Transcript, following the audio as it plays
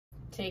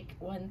Take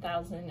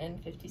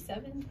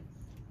 1057.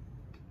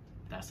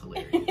 That's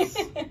hilarious,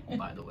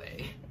 by the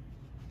way.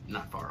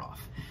 Not far off.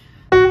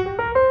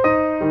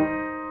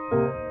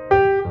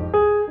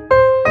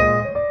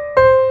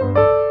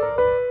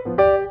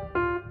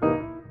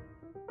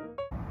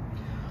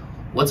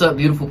 What's up,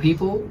 beautiful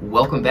people?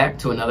 Welcome back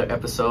to another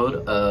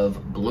episode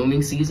of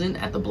Blooming Season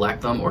at the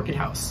Black Thumb Orchid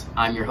House.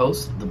 I'm your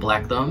host, the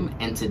Black Thumb,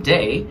 and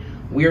today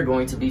we are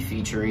going to be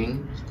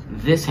featuring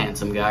this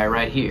handsome guy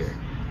right here.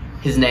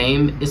 His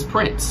name is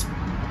Prince.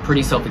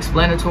 Pretty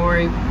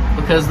self-explanatory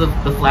because the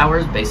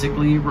flowers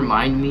basically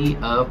remind me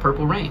of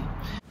Purple Rain.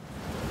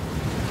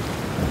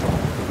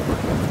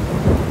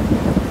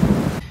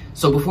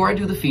 So before I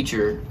do the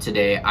feature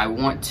today, I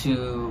want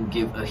to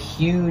give a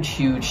huge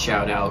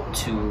shout out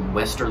to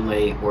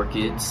Westerlay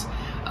Orchids.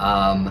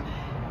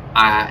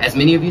 As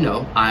many of you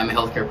know, I'm a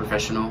healthcare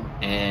professional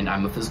and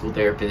I'm a physical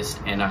therapist,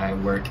 and I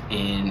work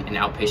in an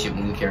outpatient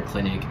wound care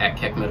clinic at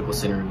Keck Medical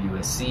Center of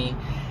USC.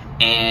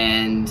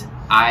 And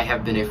I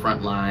have been a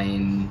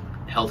frontline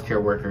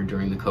healthcare worker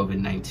during the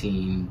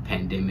COVID-19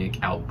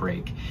 pandemic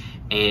outbreak.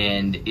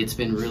 And it's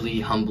been really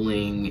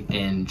humbling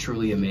and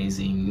truly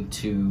amazing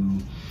to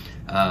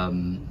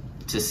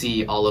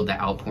see all of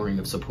the outpouring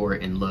of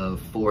support and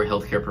love for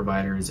healthcare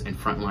providers and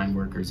frontline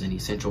workers and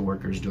essential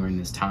workers during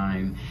this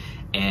time.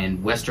 And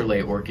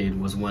Westerlay Orchid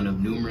was one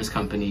of numerous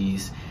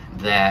companies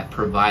that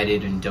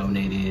provided and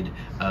donated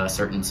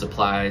certain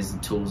supplies,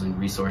 tools, and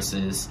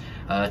resources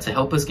to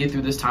help us get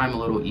through this time a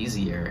little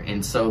easier.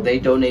 And so they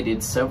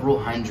donated several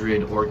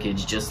hundred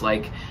orchids, just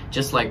like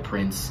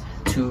Prince,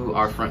 to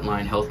our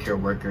frontline healthcare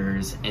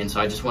workers. And so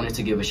I just wanted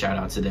to give a shout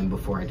out to them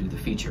before I do the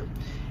feature.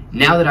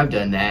 Now that I've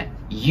done that,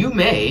 you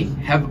may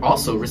have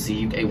also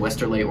received a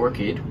Westerlay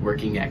orchid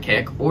working at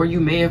Keck, or you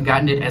may have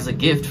gotten it as a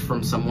gift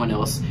from someone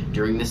else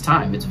during this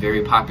time. It's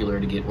very popular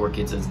to get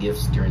orchids as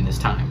gifts during this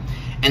time.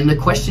 And the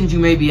questions you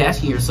may be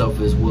asking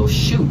yourself is, well,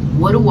 shoot,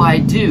 what do I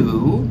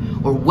do,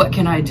 or what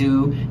can I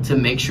do to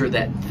make sure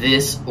that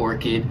this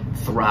orchid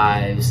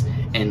thrives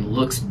and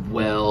looks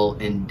well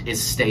and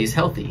stays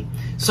healthy?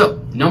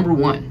 So, number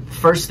one,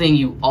 first thing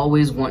you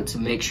always want to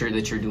make sure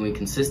that you're doing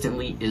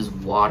consistently is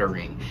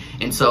watering.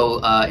 And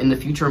so in the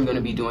future, I'm going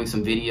to be doing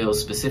some videos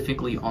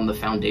specifically on the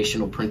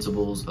foundational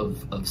principles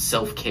of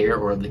self-care,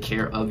 or the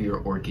care of your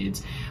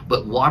orchids.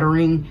 But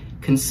watering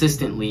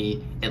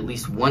consistently, at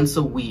least once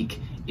a week,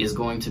 is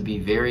going to be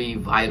very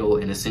vital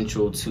and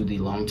essential to the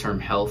long-term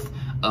health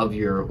of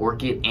your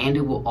orchid, and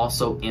it will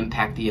also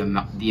impact the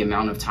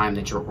amount of time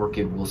that your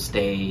orchid will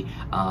stay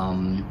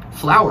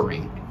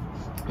flowering,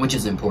 which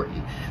is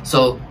important.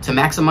 So to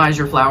maximize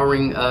your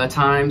flowering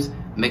times,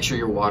 make sure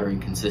you're watering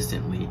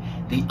consistently.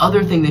 The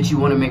other thing that you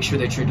want to make sure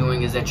that you're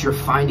doing is that you're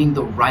finding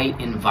the right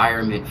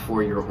environment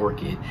for your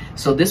orchid.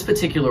 So this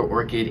particular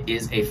orchid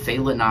is a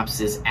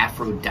Phalaenopsis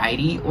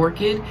Aphrodite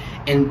orchid,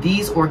 and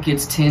these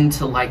orchids tend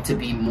to like to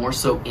be more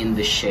so in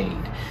the shade.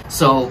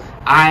 So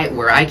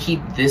where I keep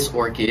this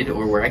orchid,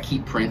 or where I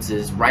keep Prince,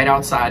 is right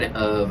outside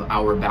of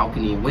our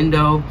balcony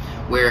window,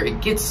 where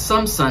it gets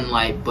some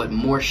sunlight but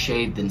more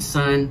shade than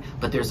sun,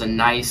 but there's a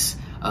nice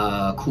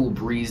cool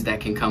breeze that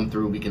can come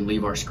through. We can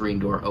leave our screen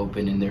door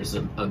open, and there's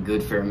a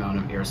good fair amount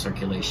of air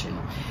circulation.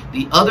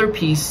 The other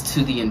piece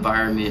to the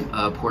environment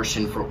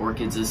portion for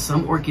orchids is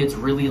some orchids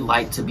really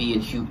like to be in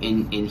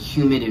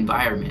humid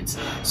environments.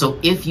 So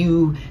if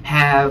you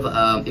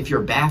have, if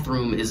your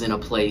bathroom is in a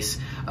place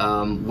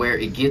where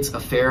it gets a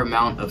fair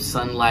amount of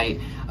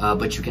sunlight,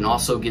 but you can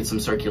also get some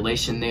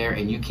circulation there,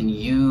 and you can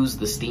use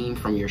the steam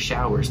from your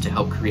showers to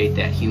help create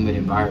that humid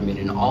environment,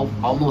 and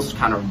almost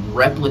kind of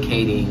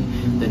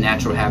replicating the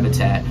natural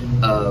habitat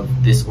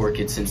of this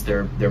orchid, since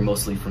they're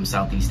mostly from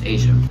Southeast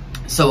Asia.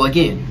 So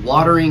again,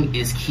 watering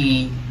is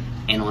key,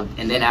 and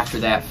then after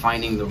that,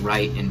 finding the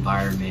right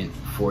environment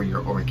for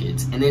your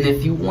orchids. And then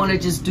if you want to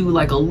just do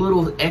like a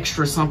little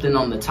extra something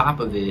on the top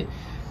of it,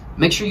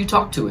 make sure you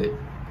talk to it,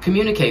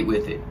 communicate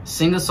with it,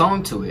 sing a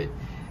song to it.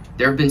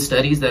 There have been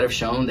studies that have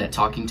shown that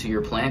talking to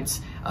your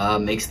plants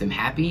makes them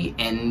happy,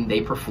 and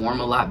they perform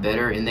a lot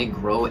better, and they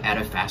grow at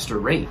a faster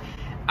rate.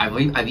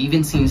 I've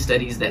even seen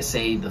studies that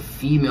say the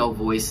female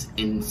voice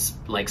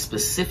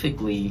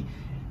specifically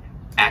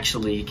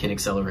actually can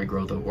accelerate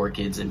growth of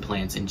orchids and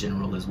plants in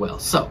general as well.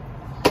 So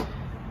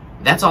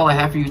that's all I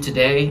have for you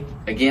today.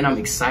 Again, I'm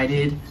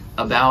excited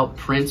about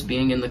Prince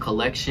being in the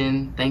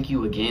collection. Thank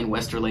you again,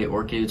 Westerlay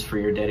Orchids, for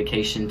your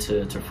dedication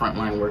to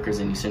frontline workers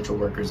and essential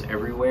workers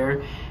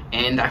everywhere.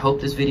 And I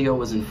hope this video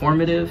was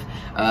informative.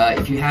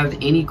 If you have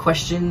any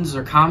questions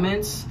or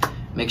comments,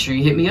 make sure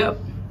you hit me up.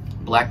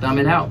 Black Thumb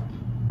it out.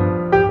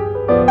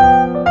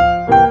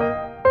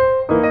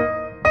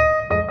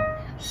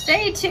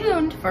 Stay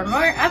tuned for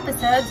more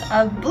episodes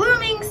of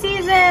Blooming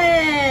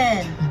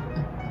Season!